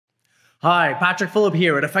Hi, Patrick Phillip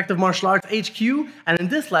here at Effective Martial Arts HQ, and in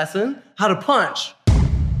this lesson, how to punch.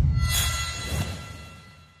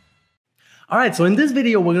 Alright, so in this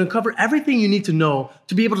video, we're going to cover everything you need to know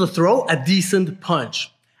to be able to throw a decent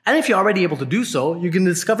punch. And if you're already able to do so, you can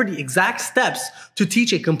discover the exact steps to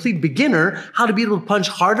teach a complete beginner how to be able to punch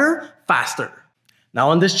harder, faster. Now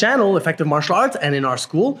on this channel, Effective Martial Arts, and in our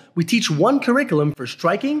school, we teach one curriculum for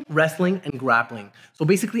striking, wrestling, and grappling. So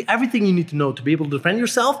basically everything you need to know to be able to defend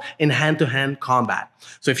yourself in hand-to-hand combat.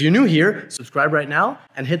 So if you're new here, subscribe right now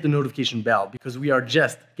and hit the notification bell because we are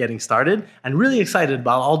just getting started and really excited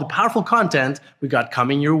about all the powerful content we got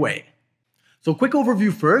coming your way. So quick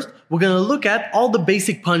overview first, we're going to look at all the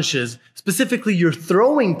basic punches, specifically your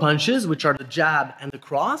throwing punches, which are the jab and the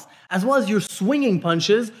cross, as well as your swinging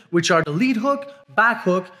punches, which are the lead hook, back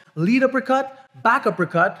hook, lead uppercut, back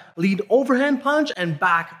uppercut, lead overhand punch, and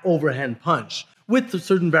back overhand punch, with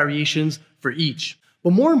certain variations for each.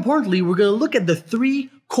 But more importantly, we're going to look at the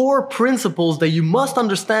three core principles that you must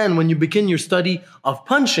understand when you begin your study of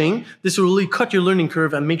punching. This will really cut your learning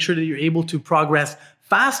curve and make sure that you're able to progress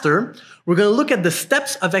faster. We're going to look at the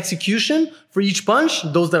steps of execution for each punch,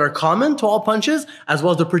 those that are common to all punches, as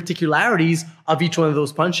well as the particularities of each one of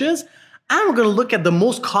those punches. And we're going to look at the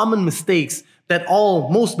most common mistakes that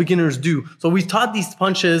most beginners do. So we've taught these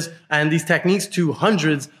punches and these techniques to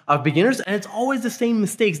hundreds of beginners, and it's always the same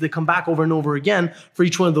mistakes that come back over and over again for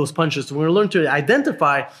each one of those punches. So we're going to learn to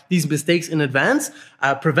identify these mistakes in advance,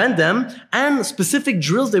 prevent them, and specific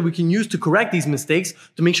drills that we can use to correct these mistakes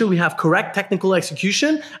to make sure we have correct technical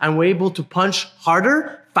execution and we're able to punch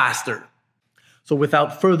harder, faster. So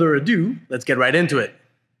without further ado, let's get right into it.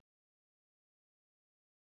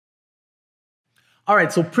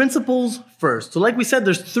 Alright, so principles first. So like we said,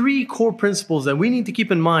 there's three core principles that we need to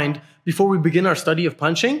keep in mind before we begin our study of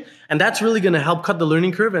punching, and that's really going to help cut the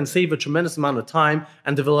learning curve and save a tremendous amount of time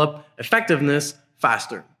and develop effectiveness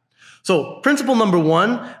faster. So principle number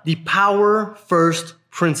one, the power first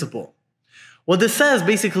principle. What this says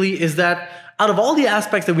basically is that out of all the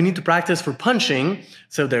aspects that we need to practice for punching,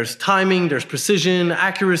 so there's timing, there's precision,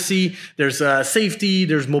 accuracy, there's safety,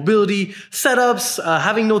 there's mobility, setups,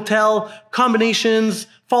 having no tell, combinations,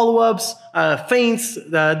 follow-ups, feints,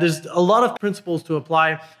 there's a lot of principles to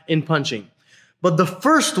apply in punching. But the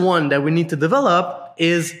first one that we need to develop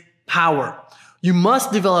is power. You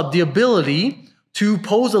must develop the ability to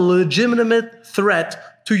pose a legitimate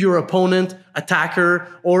threat to your opponent, attacker,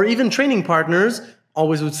 or even training partners,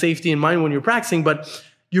 always with safety in mind when you're practicing, but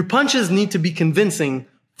your punches need to be convincing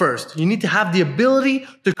first. You need to have the ability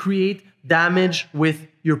to create damage with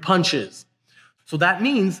your punches. So that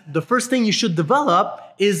means the first thing you should develop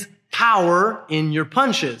is power in your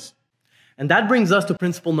punches. And that brings us to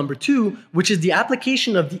principle number two, which is the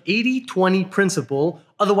application of the 80-20 principle,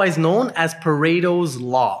 otherwise known as Pareto's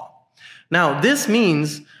Law. Now, this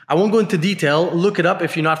means, I won't go into detail, look it up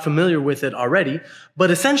if you're not familiar with it already, but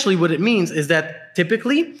essentially what it means is that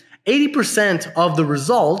typically 80% of the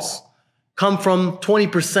results come from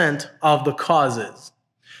 20% of the causes.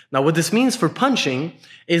 Now, what this means for punching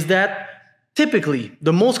is that typically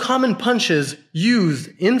the most common punches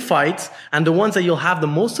used in fights and the ones that you'll have the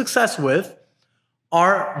most success with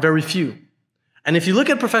are very few. And if you look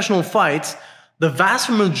at professional fights, the vast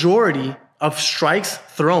majority of strikes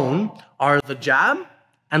thrown are the jab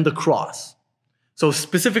and the cross. So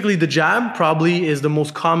specifically the jab probably is the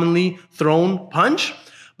most commonly thrown punch,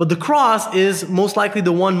 but the cross is most likely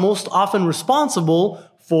the one most often responsible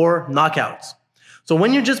for knockouts. So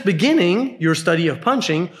when you're just beginning your study of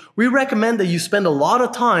punching, we recommend that you spend a lot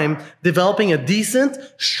of time developing a decent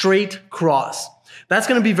straight cross. That's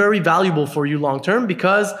going to be very valuable for you long term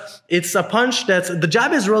because it's a punch the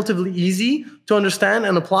jab is relatively easy to understand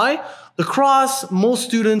and apply. The cross, most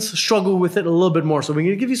students struggle with it a little bit more. So we're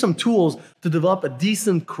going to give you some tools to develop a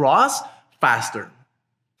decent cross faster.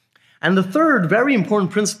 And the third very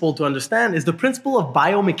important principle to understand is the principle of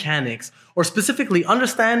biomechanics, or specifically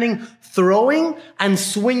understanding throwing and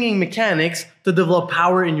swinging mechanics to develop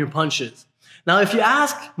power in your punches. Now, if you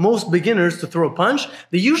ask most beginners to throw a punch,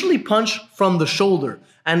 they usually punch from the shoulder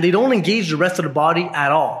and they don't engage the rest of the body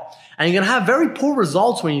at all. And you're going to have very poor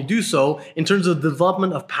results when you do so in terms of the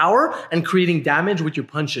development of power and creating damage with your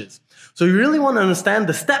punches. So you really want to understand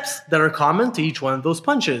the steps that are common to each one of those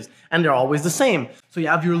punches, and they're always the same. So you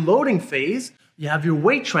have your loading phase, you have your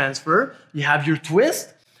weight transfer, you have your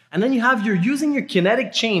twist, and then you have using your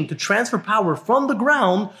kinetic chain to transfer power from the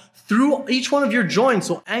ground through each one of your joints.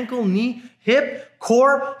 So ankle, knee, hip,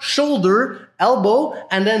 core, shoulder, elbow,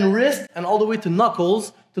 and then wrist, and all the way to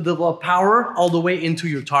knuckles to develop power all the way into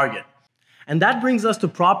your target. And that brings us to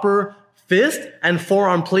proper fist and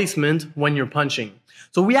forearm placement when you're punching.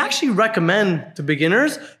 So we actually recommend to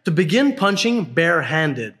beginners to begin punching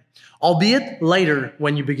barehanded, albeit lighter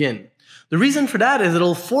when you begin. The reason for that is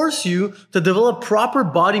it'll force you to develop proper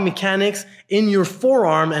body mechanics in your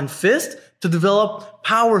forearm and fist to develop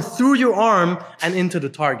power through your arm and into the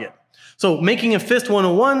target. So making a fist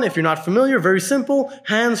 101, if you're not familiar, very simple.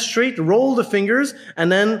 Hands straight, roll the fingers,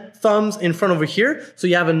 and then thumbs in front over here. So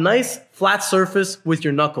you have a nice flat surface with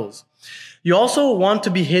your knuckles. You also want to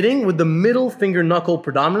be hitting with the middle finger knuckle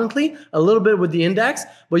predominantly, a little bit with the index,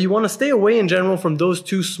 but you want to stay away in general from those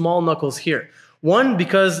two small knuckles here. One,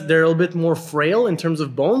 because they're a little bit more frail in terms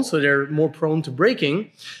of bone, so they're more prone to breaking.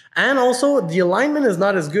 And also, the alignment is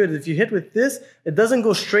not as good. If you hit with this, it doesn't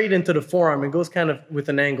go straight into the forearm. It goes kind of with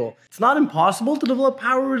an angle. It's not impossible to develop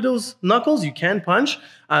power with those knuckles. You can punch,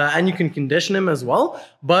 and you can condition them as well.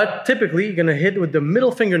 But typically, you're going to hit with the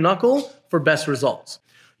middle finger knuckle for best results.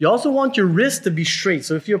 You also want your wrist to be straight.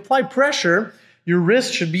 So if you apply pressure, your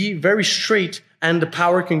wrist should be very straight, and the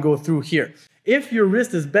power can go through here. If your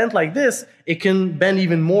wrist is bent like this, it can bend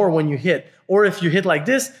even more when you hit. Or if you hit like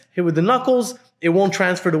this, hit with the knuckles, it won't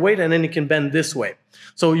transfer the weight and then it can bend this way.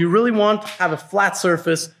 So you really want to have a flat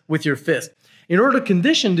surface with your fist. In order to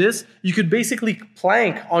condition this, you could basically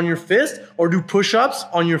plank on your fist or do push-ups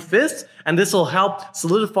on your fists, and this will help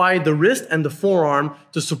solidify the wrist and the forearm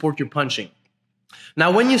to support your punching.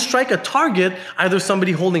 Now, when you strike a target, either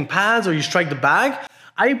somebody holding pads or you strike the bag,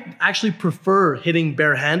 I actually prefer hitting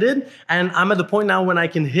barehanded, and I'm at the point now when I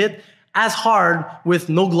can hit as hard with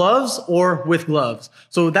no gloves or with gloves.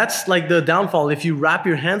 So that's like the downfall. If you wrap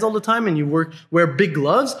your hands all the time and you wear big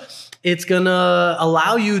gloves, it's gonna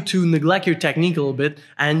allow you to neglect your technique a little bit,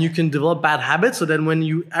 and you can develop bad habits, so that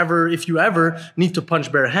if you ever need to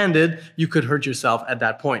punch barehanded, you could hurt yourself at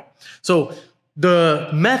that point. So the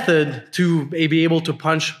method to be able to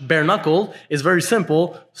punch bare knuckled is very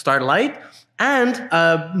simple. Start light. And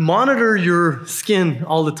monitor your skin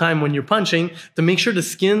all the time when you're punching to make sure the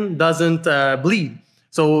skin doesn't bleed.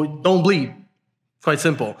 So don't bleed. Quite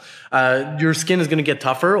simple. Your skin is going to get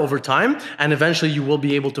tougher over time, and eventually you will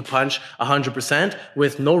be able to punch 100%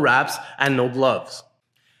 with no wraps and no gloves.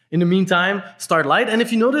 In the meantime, start light. And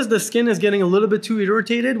if you notice the skin is getting a little bit too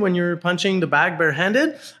irritated when you're punching the bag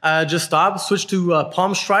barehanded, just stop, switch to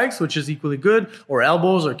palm strikes, which is equally good, or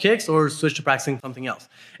elbows or kicks, or switch to practicing something else.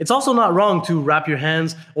 It's also not wrong to wrap your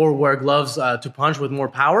hands or wear gloves to punch with more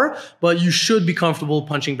power, but you should be comfortable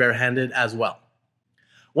punching barehanded as well.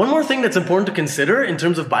 One more thing that's important to consider in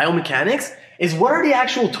terms of biomechanics is what are the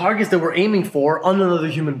actual targets that we're aiming for on another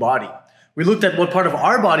human body. We looked at what part of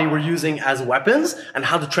our body we're using as weapons and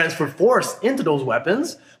how to transfer force into those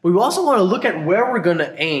weapons. But we also want to look at where we're going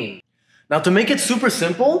to aim. Now, to make it super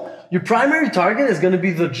simple, your primary target is going to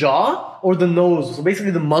be the jaw or the nose, so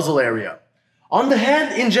basically the muzzle area. On the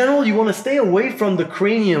head, in general, you want to stay away from the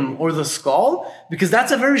cranium or the skull because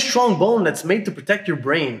that's a very strong bone that's made to protect your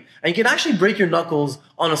brain. And you can actually break your knuckles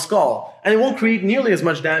on a skull, and it won't create nearly as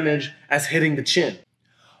much damage as hitting the chin.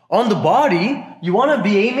 On the body, you want to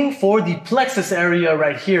be aiming for the plexus area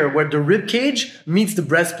right here where the rib cage meets the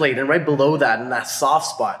breastplate, and right below that in that soft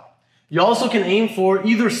spot. You also can aim for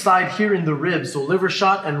either side here in the ribs, so liver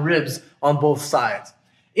shot and ribs on both sides.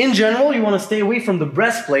 In general, you want to stay away from the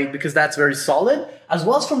breastplate because that's very solid, as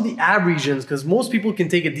well as from the ab regions because most people can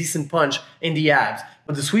take a decent punch in the abs.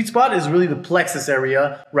 But the sweet spot is really the plexus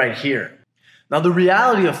area right here. Now, the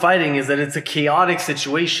reality of fighting is that it's a chaotic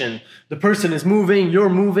situation. The person is moving, you're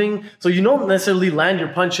moving, so you don't necessarily land your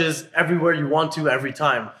punches everywhere you want to every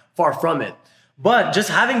time. Far from it. But just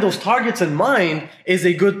having those targets in mind is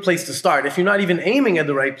a good place to start. If you're not even aiming at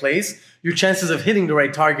the right place, your chances of hitting the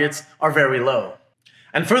right targets are very low.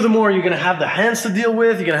 And furthermore, you're going to have the hands to deal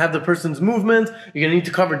with, you're going to have the person's movement, you're going to need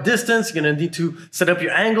to cover distance, you're going to need to set up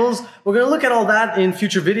your angles. We're going to look at all that in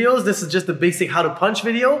future videos. This is just the basic how to punch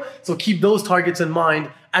video, so keep those targets in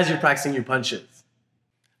mind as you're practicing your punches.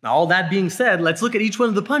 Now, all that being said, let's look at each one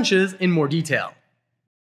of the punches in more detail.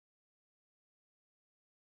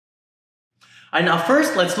 All right, now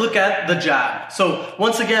first, let's look at the jab. So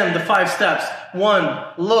once again, the 5 steps.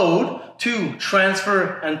 1, load. 2,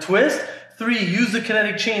 transfer and twist. 3, use the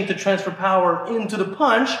kinetic chain to transfer power into the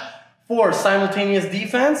punch. 4, simultaneous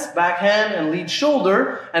defense, backhand and lead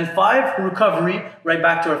shoulder. And 5, recovery, right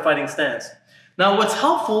back to our fighting stance. Now what's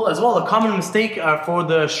helpful as well, a common mistake for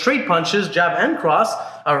the straight punches, jab and cross,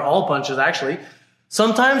 or all punches actually.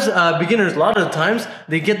 Sometimes beginners, a lot of the times,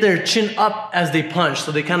 they get their chin up as they punch.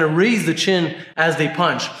 So they kind of raise the chin as they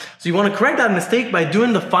punch. So you want to correct that mistake by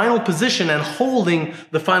doing the final position and holding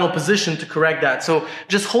the final position to correct that. So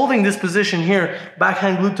just holding this position here,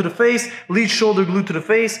 backhand glued to the face, lead shoulder glued to the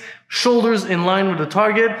face, shoulders in line with the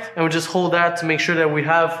target, and we just hold that to make sure that we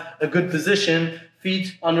have a good position,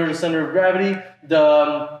 feet under the center of gravity,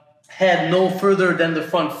 the head no further than the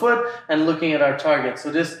front foot, and looking at our target. So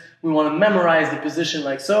this, we want to memorize the position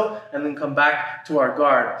like so, and then come back to our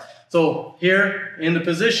guard. So here in the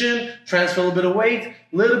position, transfer a little bit of weight,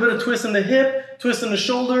 a little bit of twist in the hip, twist in the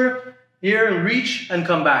shoulder, here, reach, and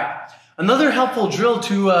come back. Another helpful drill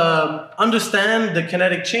to understand the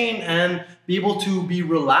kinetic chain and be able to be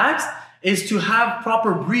relaxed is to have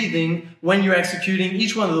proper breathing when you're executing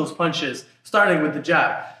each one of those punches, starting with the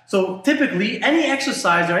jab. So typically, any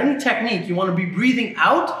exercise or any technique, you want to be breathing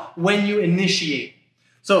out when you initiate.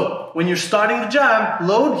 So when you're starting the jab,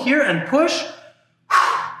 load here and push,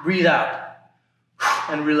 breathe out,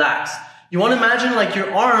 and relax. You want to imagine like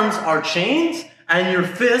your arms are chains and your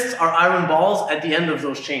fists are iron balls at the end of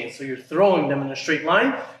those chains. So you're throwing them in a straight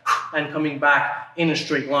line and coming back in a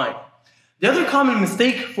straight line. The other common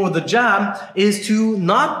mistake for the jab is to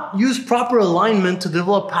not use proper alignment to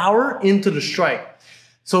develop power into the strike.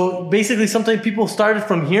 So basically sometimes people started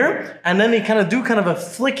from here and then they kind of do kind of a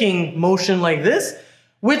flicking motion like this,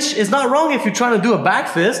 which is not wrong if you're trying to do a back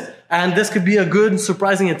fist, and this could be a good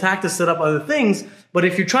surprising attack to set up other things. But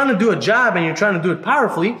if you're trying to do a jab and you're trying to do it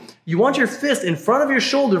powerfully, you want your fist in front of your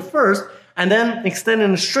shoulder first and then extend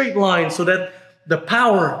in a straight line so that the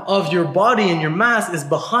power of your body and your mass is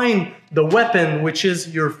behind the weapon, which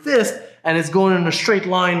is your fist, and it's going in a straight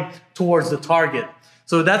line towards the target.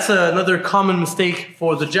 So that's another common mistake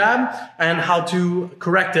for the jab and how to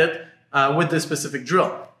correct it with this specific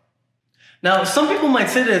drill. Now, some people might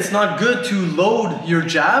say that it's not good to load your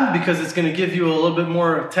jab because it's going to give you a little bit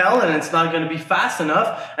more tell and it's not going to be fast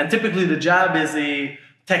enough. And typically the jab is a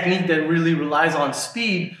technique that really relies on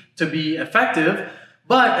speed to be effective.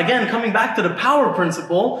 But again, coming back to the power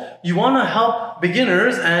principle, you want to help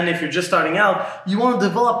beginners, and if you're just starting out, you want to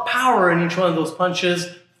develop power in each one of those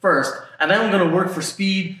punches first. And then we're going to work for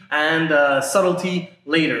speed and subtlety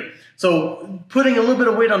later. So putting a little bit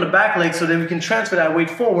of weight on the back leg so that we can transfer that weight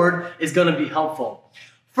forward is going to be helpful.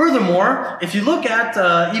 Furthermore, if you look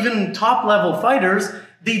at even top level fighters,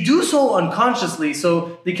 they do so unconsciously.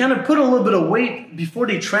 So they kind of put a little bit of weight before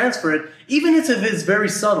they transfer it, even if it's very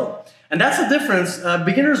subtle. And that's the difference.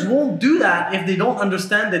 Beginners won't do that if they don't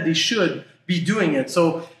understand that they should be doing it.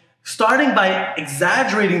 So starting by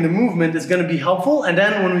exaggerating the movement is going to be helpful. And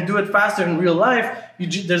then when we do it faster in real life,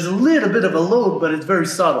 there's a little bit of a load, but it's very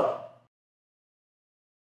subtle.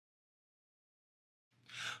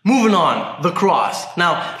 Moving on, the cross.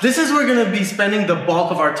 Now, this is where we're going to be spending the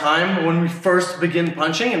bulk of our time when we first begin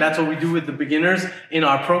punching, and that's what we do with the beginners in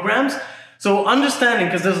our programs. So understanding,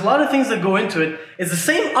 because there's a lot of things that go into it, it's the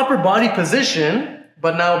same upper body position,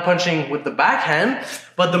 but now punching with the backhand.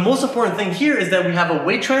 But the most important thing here is that we have a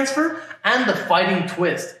weight transfer and the fighting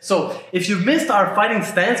twist. So if you've missed our fighting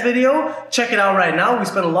stance video, check it out right now. We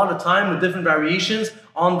spent a lot of time with different variations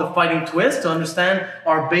on the fighting twist to understand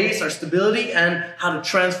our base, our stability, and how to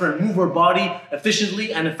transfer and move our body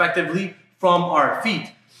efficiently and effectively from our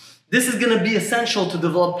feet. This is going to be essential to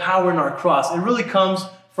develop power in our cross. It really comes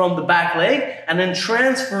from the back leg and then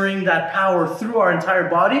transferring that power through our entire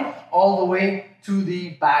body all the way to the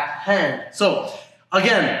back hand. So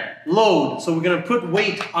again, load. So we're going to put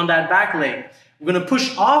weight on that back leg. We're going to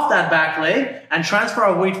push off that back leg and transfer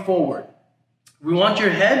our weight forward. We want your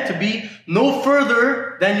head to be no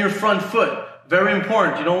further than your front foot. Very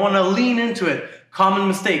important. You don't want to lean into it. Common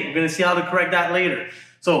mistake. We're going to see how to correct that later.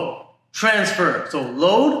 So transfer. So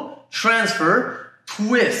load, transfer,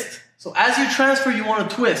 twist. So as you transfer, you want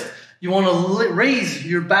to twist. You want to raise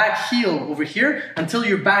your back heel over here until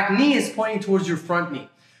your back knee is pointing towards your front knee.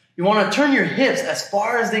 You want to turn your hips as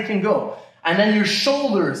far as they can go. And then your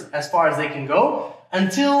shoulders as far as they can go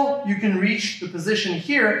until you can reach the position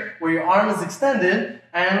here where your arm is extended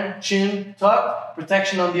and chin tucked,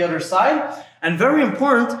 protection on the other side. And very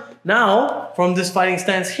important, now from this fighting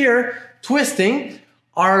stance here, twisting,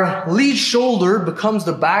 our lead shoulder becomes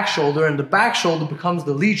the back shoulder and the back shoulder becomes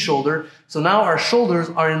the lead shoulder. So now our shoulders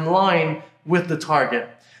are in line with the target.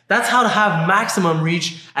 That's how to have maximum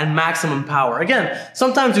reach and maximum power. Again,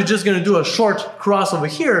 sometimes you're just going to do a short cross over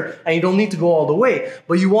here and you don't need to go all the way,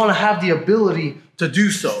 but you want to have the ability to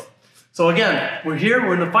do so. So again, we're here,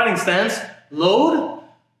 we're in the fighting stance. Load,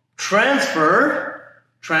 transfer,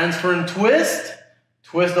 transfer and twist,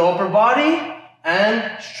 twist the upper body,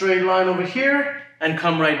 and straight line over here, and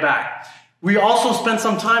come right back. We also spend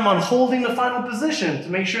some time on holding the final position to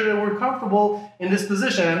make sure that we're comfortable in this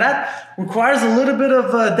position. And that requires a little bit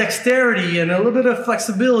of dexterity and a little bit of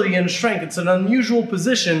flexibility and strength. It's an unusual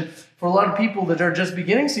position for a lot of people that are just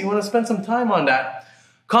beginning, so you want to spend some time on that.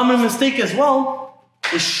 Common mistake as well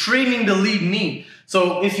is straightening the lead knee.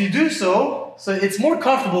 So if you do so it's more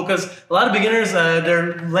comfortable because a lot of beginners,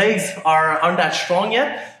 their legs aren't that strong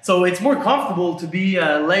yet. So it's more comfortable to be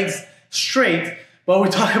legs straight. But we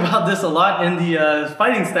talk about this a lot in the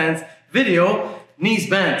fighting stance video. Knees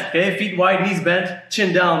bent, okay? Feet wide, knees bent,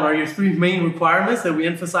 chin down are your three main requirements that we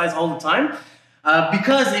emphasize all the time.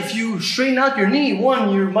 Because if you straighten out your knee,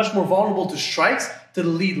 one, you're much more vulnerable to strikes to the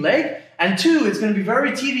lead leg. And two, it's going to be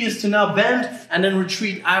very tedious to now bend and then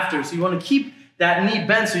retreat after. So you want to keep that knee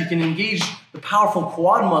bent so you can engage the powerful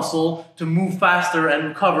quad muscle to move faster and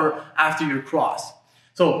recover after your cross.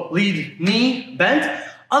 So lead knee bent.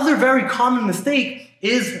 Other very common mistake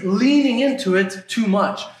is leaning into it too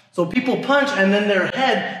much. So people punch and then their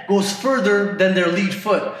head goes further than their lead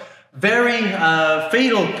foot. Very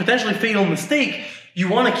fatal, potentially fatal mistake. You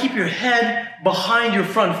want to keep your head behind your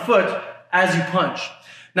front foot as you punch.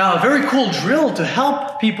 Now, a very cool drill to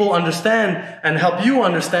help people understand and help you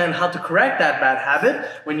understand how to correct that bad habit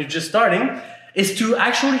when you're just starting is to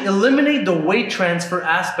actually eliminate the weight transfer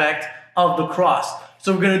aspect of the cross.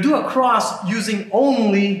 So we're going to do a cross using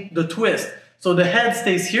only the twist. So the head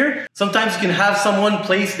stays here. Sometimes you can have someone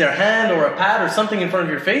place their hand or a pad or something in front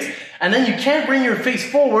of your face, and then you can't bring your face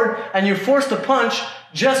forward and you're forced to punch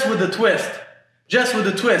just with the twist. Just with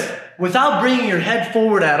the twist, without bringing your head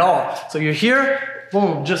forward at all. So you're here,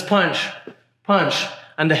 boom, just punch, punch,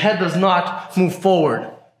 and the head does not move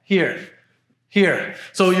forward. Here, here.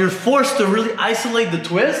 So you're forced to really isolate the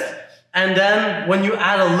twist, and then when you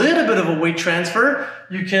add a little bit of a weight transfer,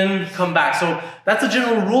 you can come back. So that's a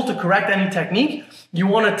general rule to correct any technique. You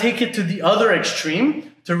want to take it to the other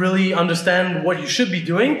extreme to really understand what you should be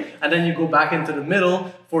doing, and then you go back into the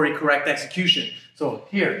middle for a correct execution. So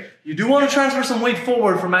here, you do want to transfer some weight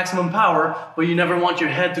forward for maximum power, but you never want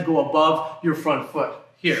your head to go above your front foot.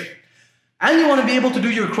 Here. And you want to be able to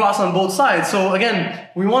do your cross on both sides. So again,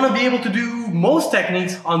 we want to be able to do most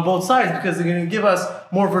techniques on both sides because they're going to give us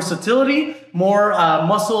more versatility, more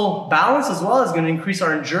muscle balance as well. It's going to increase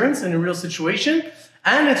our endurance in a real situation.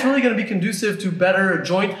 And it's really going to be conducive to better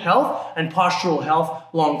joint health and postural health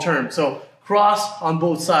long term. So cross on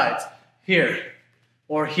both sides. Here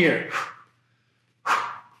or here.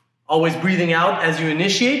 Always breathing out as you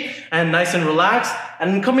initiate and nice and relaxed. And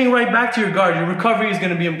then coming right back to your guard. Your recovery is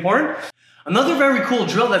going to be important. Another very cool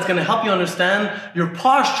drill that's going to help you understand your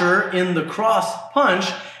posture in the cross punch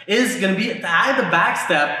is going to be to add the back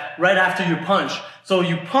step right after you punch. So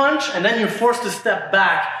you punch and then you're forced to step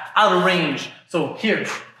back out of range. So here,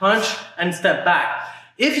 punch and step back.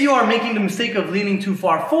 If you are making the mistake of leaning too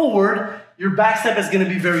far forward, your back step is going to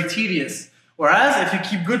be very tedious. Whereas if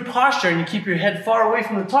you keep good posture and you keep your head far away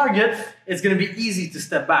from the target, it's going to be easy to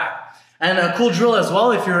step back. And a cool drill as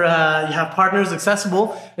well, if you have partners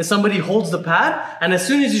accessible, is somebody holds the pad, and as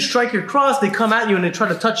soon as you strike your cross, they come at you and they try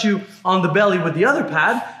to touch you on the belly with the other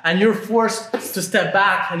pad, and you're forced to step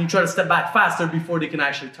back, and you try to step back faster before they can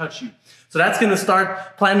actually touch you. So that's going to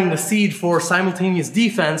start planting the seed for simultaneous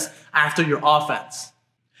defense after your offense.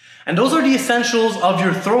 And those are the essentials of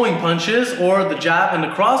your throwing punches, or the jab and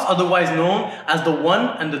the cross, otherwise known as the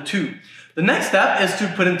 1 and the 2. The next step is to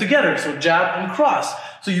put them together, so jab and cross.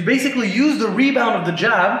 So you basically use the rebound of the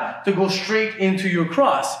jab to go straight into your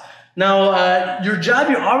cross. Now, your jab,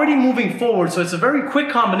 you're already moving forward, so it's a very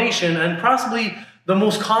quick combination and possibly the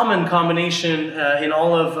most common combination in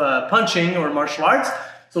all of punching or martial arts.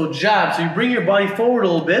 So jab, so you bring your body forward a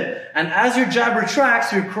little bit, and as your jab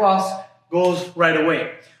retracts, your cross goes right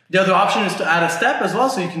away. The other option is to add a step as well,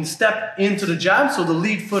 so you can step into the jab, so the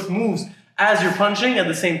lead foot moves as you're punching at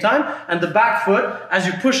the same time, and the back foot, as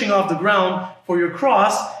you're pushing off the ground for your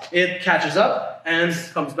cross, it catches up and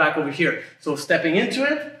comes back over here. So stepping into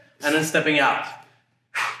it, and then stepping out.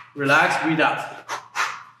 Relax, breathe out.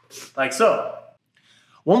 Like so.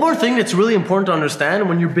 One more thing that's really important to understand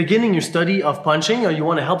when you're beginning your study of punching, or you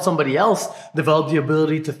want to help somebody else develop the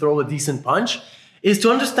ability to throw a decent punch, is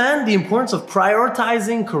to understand the importance of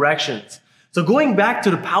prioritizing corrections. So going back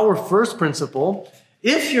to the power first principle,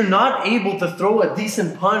 if you're not able to throw a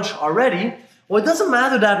decent punch already, well, it doesn't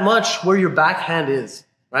matter that much where your backhand is,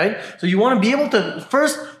 right? So you want to be able to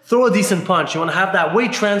first throw a decent punch. You want to have that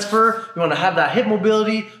weight transfer. You want to have that hip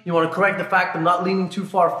mobility. You want to correct the fact of not leaning too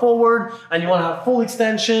far forward. And you want to have full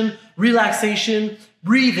extension, relaxation,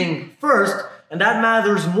 breathing first. And that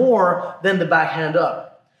matters more than the backhand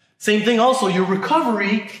up. Same thing also, your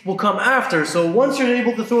recovery will come after. So once you're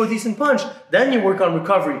able to throw a decent punch, then you work on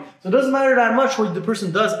recovery. So it doesn't matter that much what the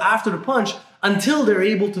person does after the punch until they're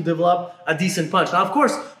able to develop a decent punch. Now, of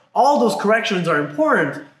course, all those corrections are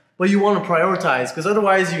important, but you want to prioritize because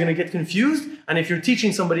otherwise you're going to get confused. And if you're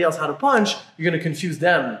teaching somebody else how to punch, you're going to confuse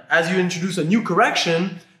them. As you introduce a new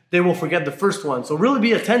correction, they will forget the first one. So really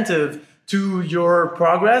be attentive to your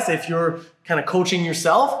progress if you're kind of coaching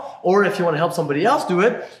yourself or if you want to help somebody else do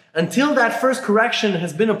it. Until that first correction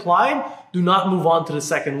has been applied, do not move on to the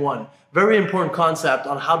second one. Very important concept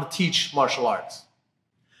on how to teach martial arts.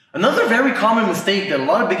 Another very common mistake that a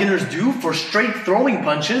lot of beginners do for straight throwing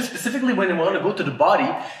punches, specifically when they want to go to the body,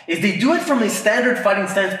 is they do it from a standard fighting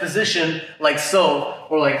stance position like so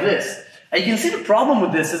or like this. And you can see the problem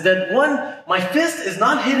with this is that one, my fist is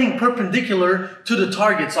not hitting perpendicular to the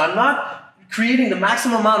target, so I'm not creating the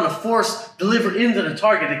maximum amount of force delivered into the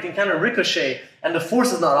target. It can kind of ricochet and the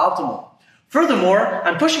force is not optimal. Furthermore,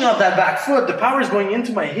 I'm pushing out that back foot, the power is going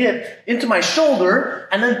into my hip, into my shoulder,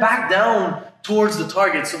 and then back down towards the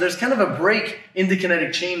target. So there's kind of a break in the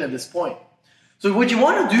kinetic chain at this point. So what you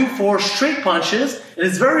want to do for straight punches, it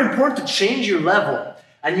is very important to change your level.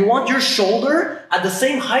 And you want your shoulder at the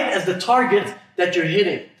same height as the target that you're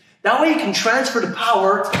hitting. That way you can transfer the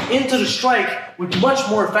power into the strike with much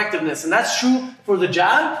more effectiveness. And that's true for the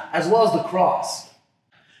jab as well as the cross.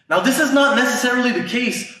 Now this is not necessarily the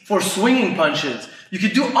case for swinging punches. You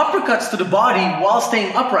could do uppercuts to the body while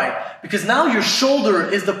staying upright because now your shoulder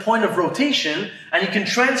is the point of rotation and you can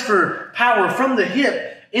transfer power from the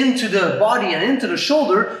hip into the body and into the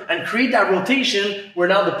shoulder and create that rotation where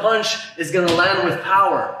now the punch is going to land with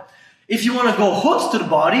power. If you want to go hooks to the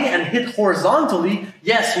body and hit horizontally,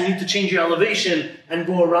 yes, you need to change your elevation and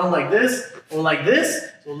go around like this or like this.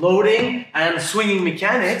 So loading and swinging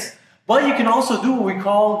mechanics. But you can also do what we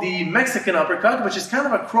call the Mexican uppercut, which is kind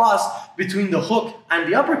of a cross between the hook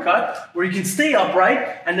and the uppercut, where you can stay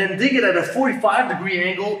upright and then dig it at a 45-degree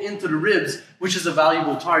angle into the ribs, which is a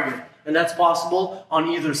valuable target. And that's possible on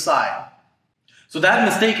either side. So that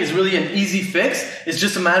mistake is really an easy fix. It's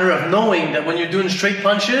just a matter of knowing that when you're doing straight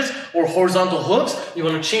punches or horizontal hooks, you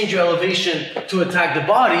want to change your elevation to attack the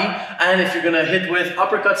body. And if you're going to hit with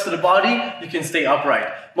uppercuts to the body, you can stay upright.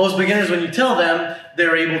 Most beginners, when you tell them,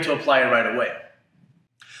 they're able to apply it right away.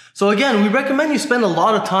 So again, we recommend you spend a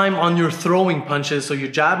lot of time on your throwing punches, so your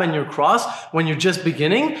jab and your cross when you're just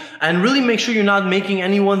beginning, and really make sure you're not making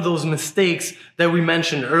any one of those mistakes that we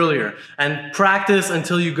mentioned earlier, and practice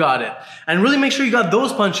until you got it. And really make sure you got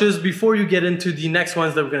those punches before you get into the next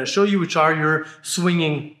ones that we're going to show you, which are your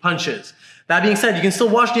swinging punches. That being said, you can still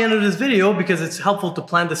watch the end of this video because it's helpful to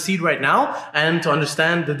plant the seed right now and to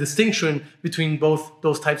understand the distinction between both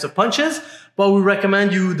those types of punches. But we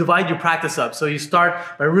recommend you divide your practice up. So you start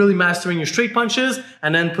by really mastering your straight punches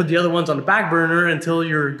and then put the other ones on the back burner until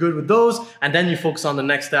you're good with those. And then you focus on the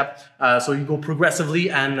next step. So you go progressively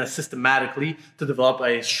and systematically to develop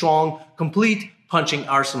a strong, complete punching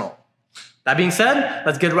arsenal. That being said,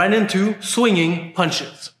 let's get right into swinging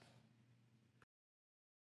punches.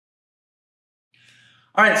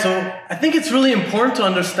 All right, so I think it's really important to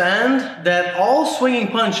understand that all swinging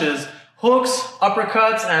punches, hooks,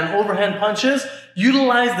 uppercuts, and overhand punches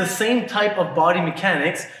utilize the same type of body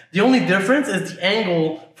mechanics. The only difference is the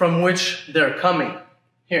angle from which they're coming.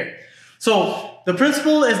 Here. So the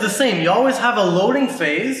principle is the same. You always have a loading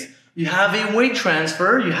phase, you have a weight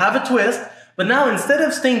transfer, you have a twist, but now instead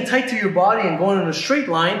of staying tight to your body and going in a straight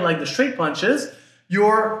line like the straight punches,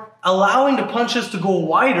 you're allowing the punches to go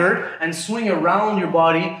wider and swing around your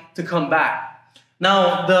body to come back.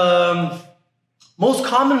 Now, the most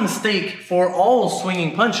common mistake for all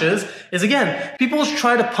swinging punches is, again, people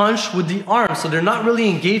try to punch with the arm, so they're not really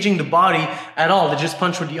engaging the body at all. They just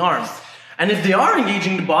punch with the arm. And if they are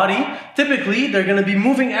engaging the body, typically they're going to be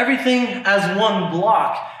moving everything as one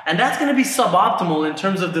block. And that's going to be suboptimal in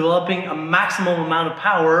terms of developing a maximum amount of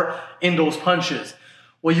power in those punches.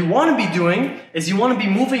 What you want to be doing is you want to be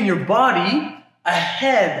moving your body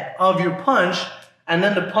ahead of your punch, and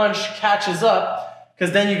then the punch catches up,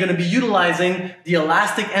 because then you're going to be utilizing the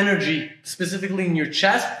elastic energy, specifically in your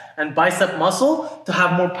chest and bicep muscle, to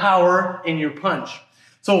have more power in your punch.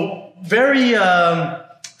 So very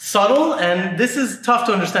subtle, and this is tough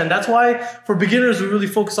to understand. That's why for beginners we really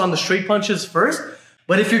focus on the straight punches first.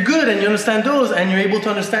 But if you're good and you understand those and you're able to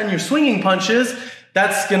understand your swinging punches,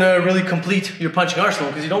 that's going to really complete your punching arsenal,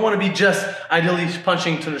 because you don't want to be just ideally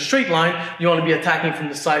punching to the straight line. You want to be attacking from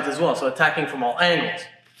the sides as well, so attacking from all angles.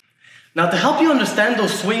 Now, to help you understand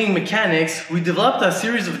those swinging mechanics, we developed a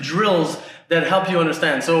series of drills that help you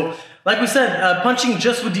understand. So like we said, punching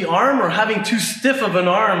just with the arm or having too stiff of an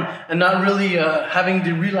arm and not really having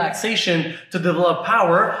the relaxation to develop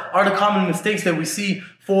power are the common mistakes that we see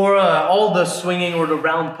for all the swinging or the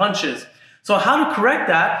round punches. So how to correct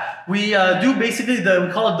that? We do basically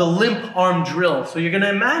we call it the limp arm drill. So you're going to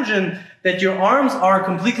imagine that your arms are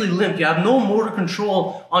completely limp. You have no motor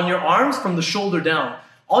control on your arms from the shoulder down.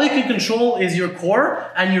 All you can control is your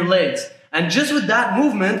core and your legs. And just with that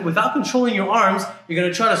movement, without controlling your arms, you're going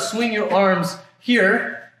to try to swing your arms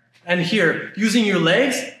here and here, using your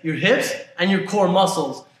legs, your hips, and your core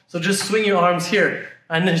muscles. So just swing your arms here.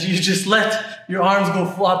 And then you just let your arms go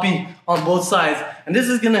floppy on both sides. And this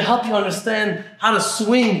is going to help you understand how to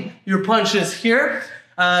swing your punches here.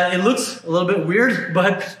 It looks a little bit weird,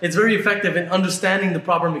 but it's very effective in understanding the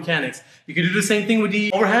proper mechanics. You can do the same thing with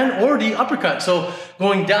the overhand or the uppercut. So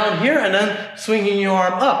going down here and then swinging your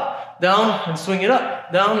arm up, down and swing it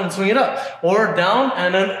up, down and swing it up, or down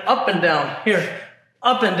and then up and down, here,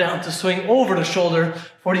 up and down to swing over the shoulder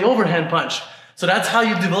for the overhand punch. So that's how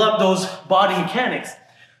you develop those body mechanics.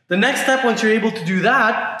 The next step, once you're able to do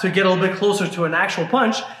that, to get a little bit closer to an actual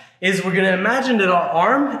punch, is we're going to imagine that our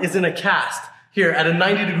arm is in a cast here at a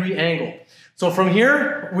 90-degree angle. So from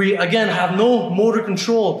here, we again have no motor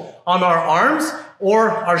control on our arms or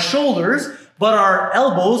our shoulders, but our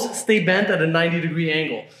elbows stay bent at a 90-degree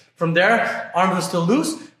angle. From there, arms are still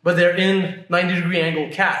loose, but they're in 90-degree angle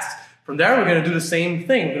cast. From there, we're going to do the same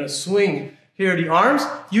thing. We're going to swing here the arms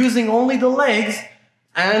using only the legs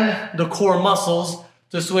and the core muscles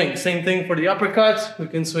to swing. Same thing for the uppercuts. We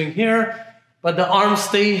can swing here, but the arms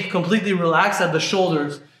stay completely relaxed at the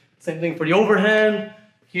shoulders. Same thing for the overhand,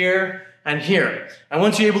 here and here. And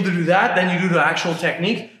once you're able to do that, then you do the actual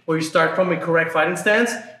technique where you start from a correct fighting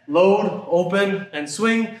stance, load, open, and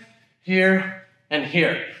swing here and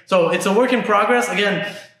here. So it's a work in progress.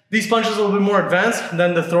 Again, these punches are a little bit more advanced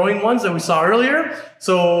than the throwing ones that we saw earlier.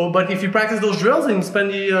 So, but if you practice those drills and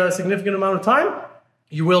spend a significant amount of time,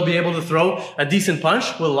 you will be able to throw a decent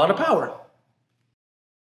punch with a lot of power.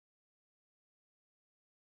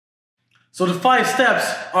 So the 5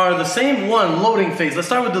 steps are the same. One, loading phase. Let's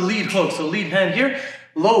start with the lead hook. So lead hand here,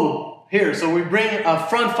 load here. So we bring a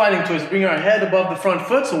front fighting twist, bring our head above the front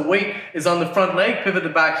foot, so weight is on the front leg, pivot the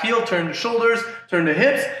back heel, turn the shoulders, turn the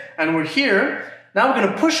hips, and we're here. Now we're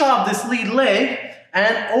going to push off this lead leg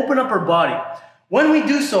and open up our body. When we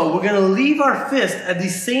do so, we're going to leave our fist at the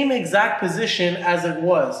same exact position as it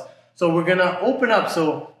was. So we're going to open up,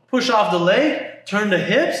 so push off the leg, turn the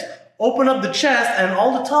hips, open up the chest, and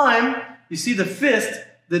all the time, you see the fist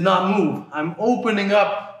did not move. I'm opening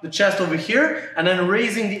up the chest over here and then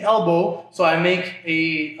raising the elbow so I make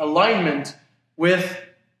a alignment with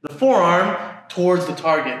the forearm towards the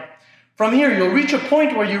target. From here, you'll reach a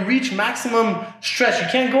point where you reach maximum stretch. You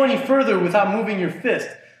can't go any further without moving your fist.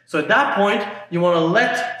 So at that point, you want to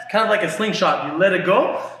let, kind of like a slingshot, you let it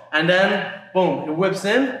go and then boom, it whips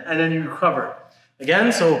in and then you recover.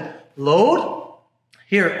 Again, so load.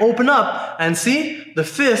 Here, open up and see the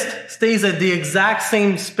fist stays at the exact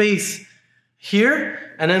same space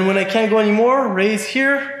here. And then when I can't go anymore, raise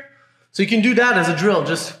here. So you can do that as a drill.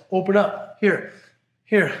 Just open up here,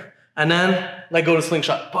 here, and then let go to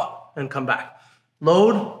slingshot, pop, and come back.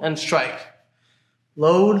 Load and strike.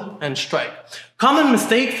 Load and strike. Common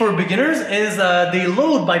mistake for beginners is they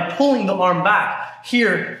load by pulling the arm back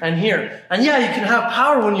here and here. And yeah, you can have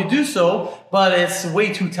power when you do so, but it's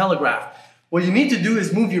way too telegraphed. What you need to do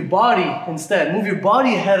is move your body instead. Move your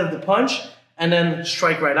body ahead of the punch and then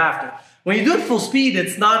strike right after. When you do it full speed,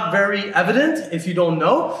 it's not very evident if you don't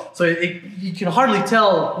know. So you can hardly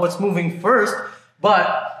tell what's moving first.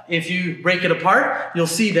 But if you break it apart, you'll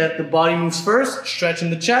see that the body moves first, stretch in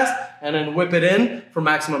the chest, and then whip it in for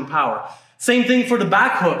maximum power. Same thing for the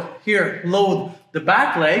back hook. Here, load the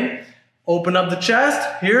back leg, open up the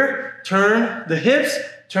chest. Here, turn the hips,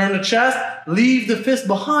 turn the chest, leave the fist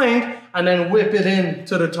behind, and then whip it in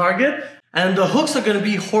to the target. And the hooks are going to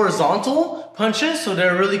be horizontal punches, so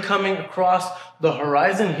they're really coming across the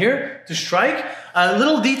horizon here to strike. A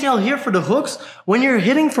little detail here for the hooks. When you're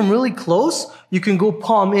hitting from really close, you can go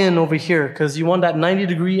palm in over here because you want that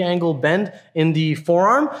 90-degree angle bend in the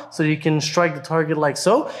forearm so you can strike the target like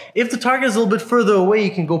so. If the target is a little bit further away,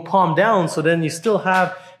 you can go palm down, so then you still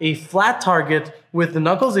have a flat target with the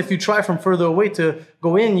knuckles. If you try from further away to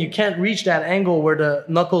go in, you can't reach that angle where the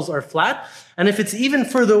knuckles are flat. And if it's even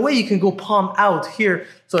further away, you can go palm out here.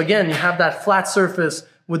 So again, you have that flat surface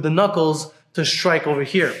with the knuckles to strike over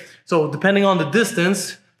here. So depending on the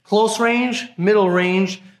distance, close range, middle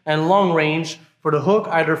range, and long range for the hook,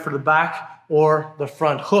 either for the back or the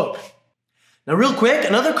front hook. Now real quick,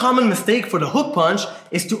 another common mistake for the hook punch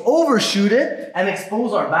is to overshoot it and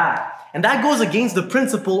expose our back. And that goes against the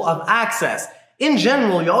principle of access. In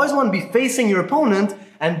general, you always want to be facing your opponent,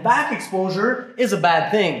 and back exposure is a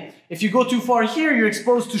bad thing. If you go too far here, you're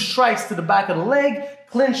exposed to strikes to the back of the leg,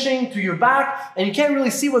 clinching to your back, and you can't really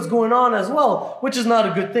see what's going on as well, which is not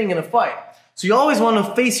a good thing in a fight. So you always want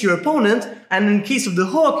to face your opponent, and in case of the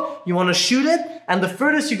hook, you want to shoot it, and the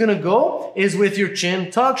furthest you're going to go is with your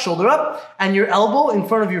chin tucked, shoulder up, and your elbow in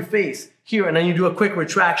front of your face here, and then you do a quick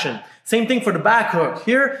retraction. Same thing for the back hook.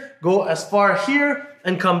 Here, go as far here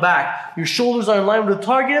and come back. Your shoulders are in line with the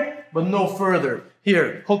target, but no further.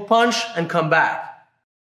 Here, hook punch and come back.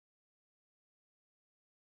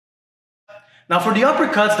 Now for the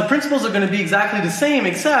uppercuts, the principles are going to be exactly the same,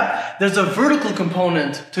 except there's a vertical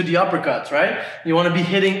component to the uppercuts, right? You want to be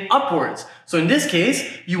hitting upwards. So in this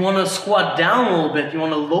case, you want to squat down a little bit. You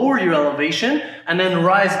want to lower your elevation and then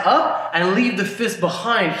rise up and leave the fist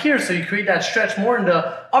behind here. So you create that stretch more in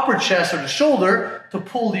the upper chest or the shoulder to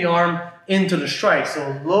pull the arm into the strike.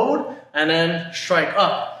 So load and then strike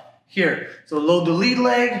up. Here, so load the lead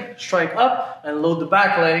leg, strike up, and load the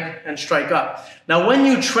back leg and strike up. Now when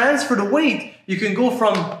you transfer the weight, you can go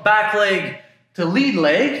from back leg to lead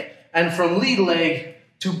leg, and from lead leg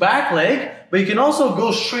to back leg, but you can also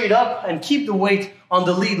go straight up and keep the weight on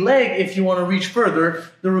the lead leg if you want to reach further.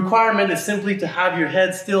 The requirement is simply to have your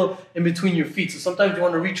head still in between your feet. So sometimes you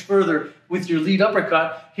want to reach further with your lead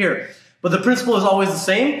uppercut here. But the principle is always the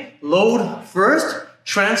same. Load first,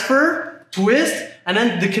 transfer, twist, and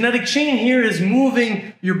then the kinetic chain here is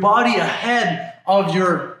moving your body ahead of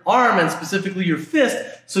your arm and specifically your fist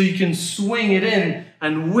so you can swing it in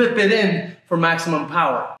and whip it in for maximum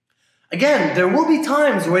power. Again, there will be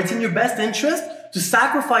times where it's in your best interest to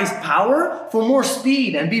sacrifice power for more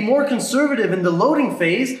speed and be more conservative in the loading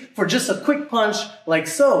phase for just a quick punch like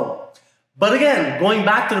so. But again, going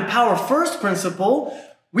back to the power first principle,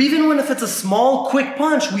 even if it's a small quick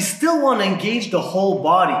punch, we still want to engage the whole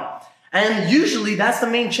body. And usually that's the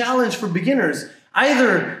main challenge for beginners.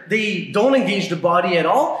 Either they don't engage the body at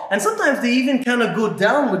all, and sometimes they even kind of go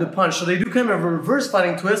down with the punch. So they do kind of a reverse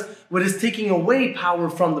fighting twist, which is taking away power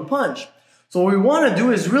from the punch. So what we want to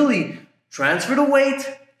do is really transfer the weight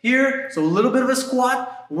here. So a little bit of a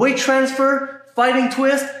squat, weight transfer, fighting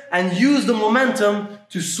twist, and use the momentum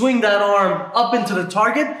to swing that arm up into the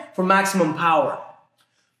target for maximum power.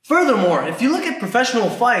 Furthermore, if you look at professional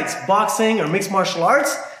fights, boxing or mixed martial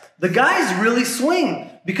arts, the guys really swing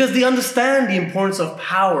because they understand the importance of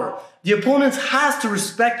power. The opponent has to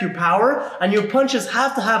respect your power, and your punches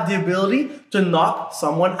have to have the ability to knock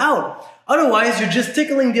someone out. Otherwise, you're just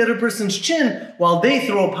tickling the other person's chin while they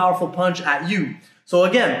throw a powerful punch at you. So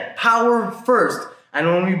again, power first. And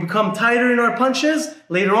when we become tighter in our punches,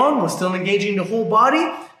 later on, we're still engaging the whole body,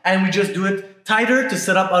 and we just do it tighter to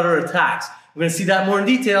set up other attacks. We're going to see that more in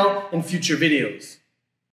detail in future videos.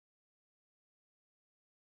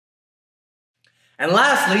 And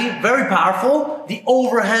lastly, very powerful, the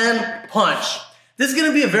overhand punch. This is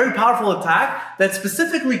going to be a very powerful attack that's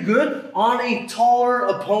specifically good on a taller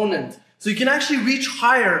opponent. So you can actually reach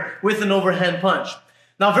higher with an overhand punch.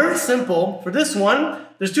 Now, very simple. For this one,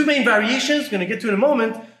 there's two main variations, going to get to in a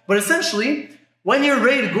moment. But essentially, when you're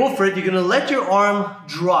ready to go for it, you're going to let your arm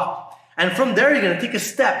drop. And from there, you're going to take a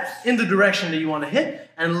step in the direction that you want to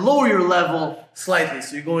hit and lower your level slightly.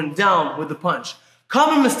 So you're going down with the punch.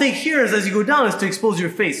 Common mistake here is as you go down is to expose your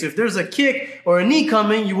face. So if there's a kick or a knee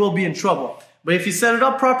coming, you will be in trouble. But if you set it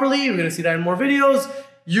up properly, you're going to see that in more videos,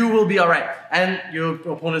 you will be all right. And your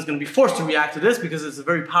opponent is going to be forced to react to this because it's a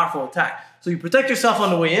very powerful attack. So you protect yourself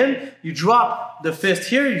on the way in, you drop the fist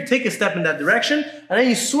here, you take a step in that direction, and then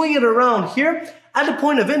you swing it around here. At the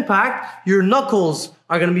point of impact, your knuckles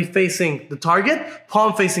are going to be facing the target,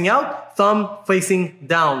 palm facing out, thumb facing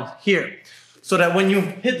down here. So that when you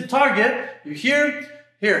hit the target, you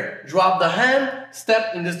here, drop the hand,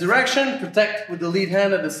 step in this direction, protect with the lead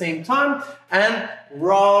hand at the same time, and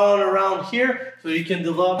run around here so you can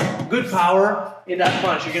develop good power in that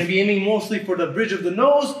punch. You're going to be aiming mostly for the bridge of the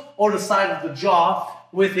nose or the side of the jaw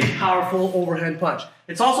with a powerful overhand punch.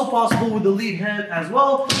 It's also possible with the lead hand as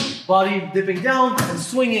well, body dipping down and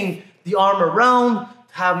swinging the arm around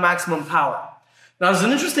to have maximum power. Now there's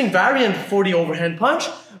an interesting variant for the overhand punch,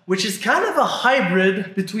 which is kind of a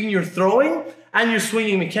hybrid between your throwing and your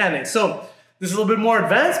swinging mechanics. So this is a little bit more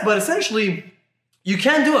advanced, but essentially you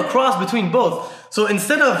can do a cross between both. So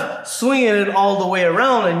instead of swinging it all the way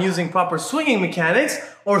around and using proper swinging mechanics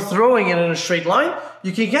or throwing it in a straight line,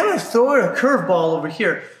 you can kind of throw a curveball over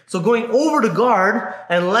here. So going over the guard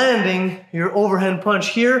and landing your overhand punch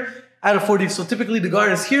here at a 40. So typically the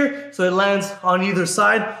guard is here, so it lands on either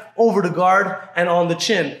side, over the guard and on the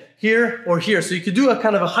chin. here, or here. So you could do a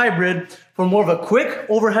kind of a hybrid for more of a quick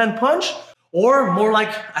overhand punch, or more like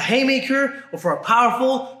a haymaker, or for a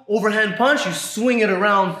powerful overhand punch, you swing it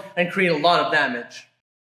around and create a lot of damage.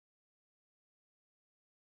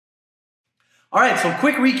 All right, so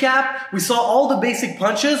quick recap. We saw all the basic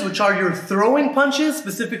punches, which are your throwing punches,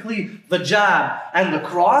 specifically the jab and the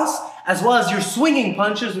cross, as well as your swinging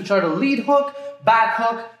punches, which are the lead hook, back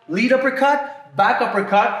hook, lead uppercut, back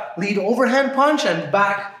uppercut, lead overhand punch, and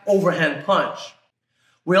back overhand punch.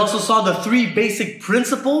 We also saw the three basic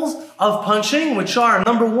principles of punching, which are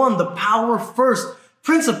number one, the power first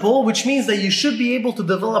principle, which means that you should be able to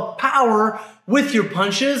develop power with your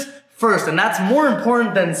punches first. And that's more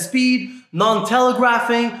important than speed,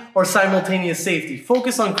 non-telegraphing, or simultaneous safety.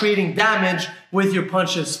 Focus on creating damage with your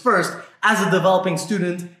punches first as a developing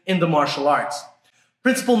student in the martial arts.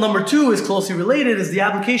 Principle number two is closely related, is the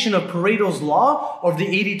application of Pareto's law, or the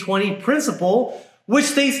 80-20 principle, which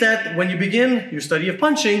states that when you begin your study of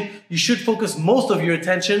punching, you should focus most of your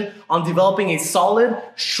attention on developing a solid,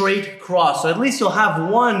 straight cross. So at least you'll have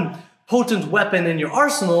one potent weapon in your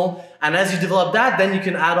arsenal, and as you develop that, then you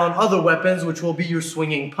can add on other weapons, which will be your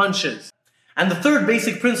swinging punches. And the third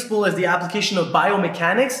basic principle is the application of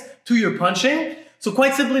biomechanics to your punching. So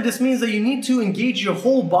quite simply, this means that you need to engage your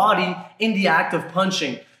whole body in the act of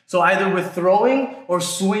punching. So either with throwing or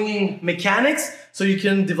swinging mechanics, so you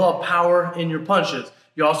can develop power in your punches.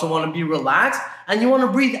 You also want to be relaxed, and you want to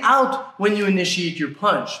breathe out when you initiate your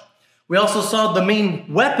punch. We also saw the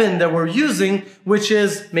main weapon that we're using, which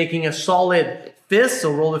is making a solid fist,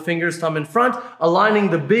 so roll the fingers, thumb in front, aligning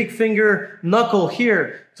the big finger knuckle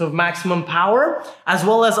here to maximum power, as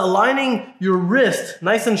well as aligning your wrist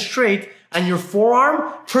nice and straight and your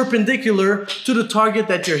forearm perpendicular to the target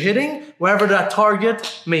that you're hitting, wherever that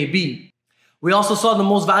target may be. We also saw the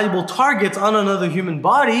most valuable targets on another human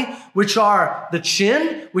body, which are the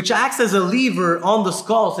chin, which acts as a lever on the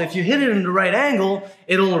skull. So if you hit it in the right angle,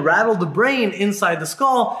 it'll rattle the brain inside the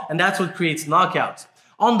skull, and that's what creates knockouts.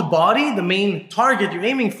 On the body, the main target you're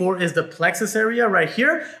aiming for is the plexus area right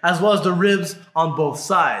here, as well as the ribs on both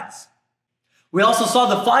sides. We also saw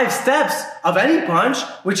the 5 steps of any punch,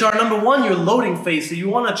 which are number one, your loading phase. So you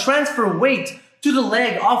want to transfer weight to the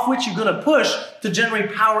leg off which you're going to push to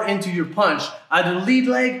generate power into your punch, either the lead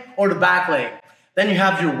leg or the back leg. Then you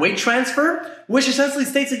have your weight transfer, which essentially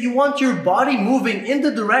states that you want your body moving in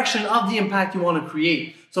the direction of the impact you want to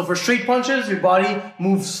create. So for straight punches, your body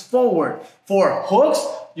moves forward. For hooks,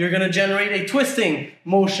 you're going to generate a twisting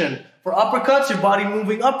motion. For uppercuts, your body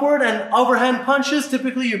moving upward, and overhand punches,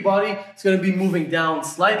 typically your body is going to be moving down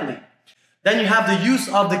slightly. Then you have the use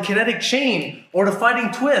of the kinetic chain or the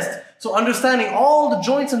fighting twist. So understanding all the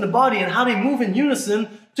joints in the body and how they move in unison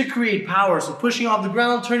to create power. So pushing off the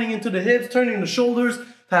ground, turning into the hips, turning the shoulders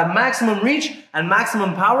to have maximum reach and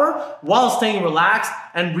maximum power while staying relaxed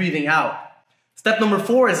and breathing out. Step number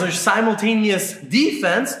 4 is your simultaneous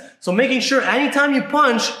defense. So making sure anytime you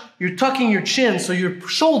punch, you're tucking your chin. So your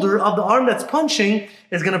shoulder of the arm that's punching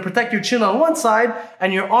is going to protect your chin on one side,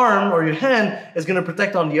 and your arm or your hand is going to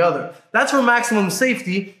protect on the other. That's for maximum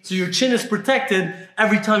safety. So your chin is protected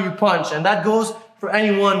every time you punch. And that goes for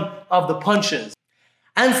any one of the punches.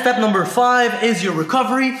 And step number 5 is your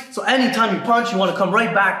recovery. So anytime you punch, you want to come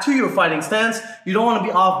right back to your fighting stance. You don't want to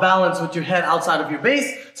be off balance with your head outside of your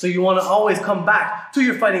base. So you want to always come back to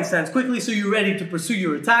your fighting stance quickly so you're ready to pursue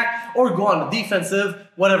your attack or go on the defensive,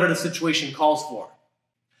 whatever the situation calls for.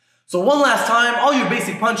 So one last time, all your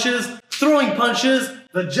basic punches, throwing punches,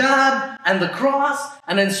 the jab and the cross,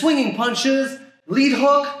 and then swinging punches, lead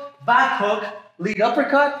hook, lead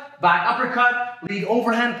uppercut, back uppercut, lead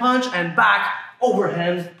overhand punch, and back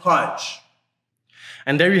overhand punch.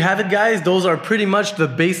 And there you have it, guys. Those are pretty much the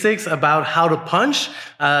basics about how to punch,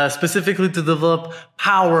 specifically to develop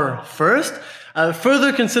power first.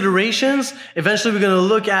 Further considerations, eventually we're going to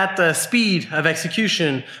look at speed of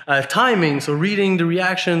execution, timing, so reading the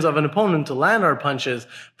reactions of an opponent to land our punches,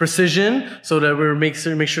 precision, so that we make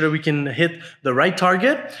sure that we can hit the right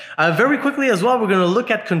target. Very quickly as well, we're going to look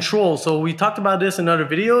at control. So we talked about this in other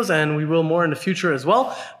videos, and we will more in the future as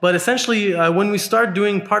well. But essentially, when we start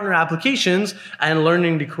doing partner applications and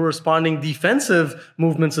learning the corresponding defensive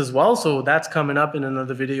movements as well, so that's coming up in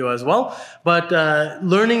another video as well. But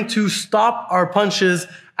learning to stop our punches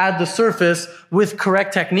at the surface with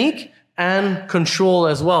correct technique and control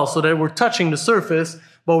as well, so that we're touching the surface,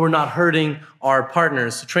 but we're not hurting our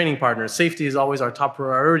partners, training partners. Safety is always our top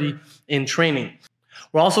priority in training.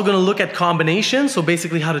 We're also going to look at combinations, so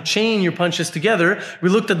basically how to chain your punches together. We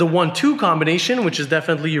looked at the 1-2 combination, which is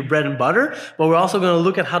definitely your bread and butter, but we're also going to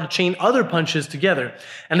look at how to chain other punches together.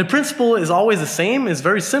 And the principle is always the same, it's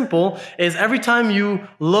very simple, is every time you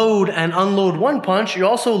load and unload one punch, you're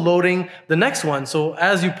also loading the next one. So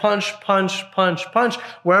as you punch,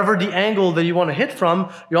 wherever the angle that you want to hit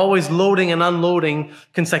from, you're always loading and unloading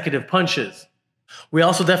consecutive punches. We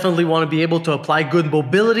also definitely want to be able to apply good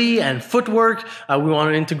mobility and footwork. We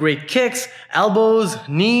want to integrate kicks, elbows,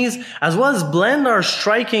 knees, as well as blend our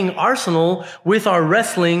striking arsenal with our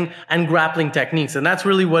wrestling and grappling techniques. And that's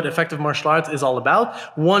really what effective martial arts is all about.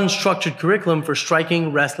 One structured curriculum for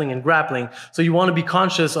striking, wrestling, and grappling. So you want to be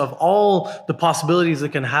conscious of all the possibilities that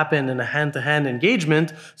can happen in a hand-to-hand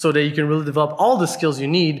engagement so that you can really develop all the skills you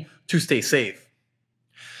need to stay safe.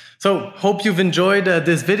 So, hope you've enjoyed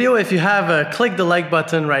this video. If you have, click the like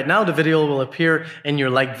button right now. The video will appear in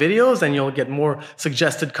your liked videos and you'll get more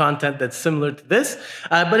suggested content that's similar to this.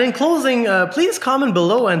 But in closing, please comment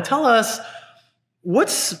below and tell us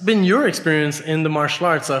what's been your experience in the martial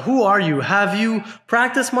arts. Who are you? Have you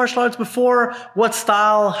practiced martial arts before? What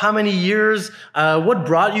style? How many years? What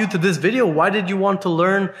brought you to this video? Why did you want to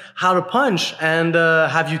learn how to punch? And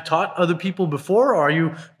have you taught other people before? Or are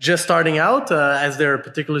you just starting out? Is there a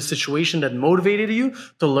particular situation that motivated you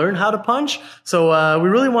to learn how to punch? So we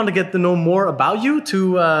really want to get to know more about you,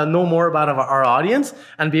 to know more about our audience,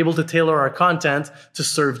 and be able to tailor our content to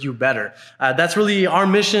serve you better. That's really our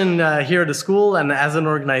mission here at the school and as an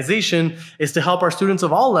organization, is to help our students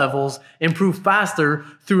of all levels improve faster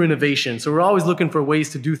through innovation. So we're always looking for ways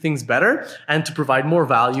to do things better and to provide more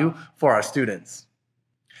value for our students.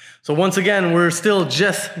 So once again, we're still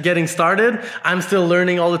just getting started. I'm still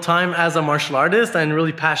learning all the time as a martial artist and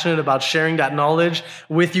really passionate about sharing that knowledge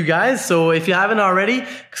with you guys. So if you haven't already,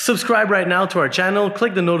 subscribe right now to our channel,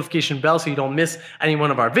 click the notification bell so you don't miss any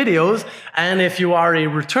one of our videos. And if you are a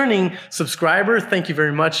returning subscriber, thank you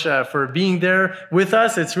very much for being there with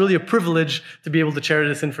us. It's really a privilege to be able to share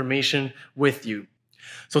this information with you.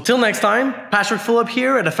 So till next time, Patrick Phillip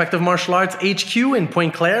here at Effective Martial Arts HQ in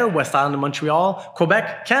Pointe-Claire, West Island of Montreal,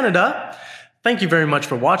 Quebec, Canada. Thank you very much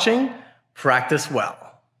for watching. Practice well.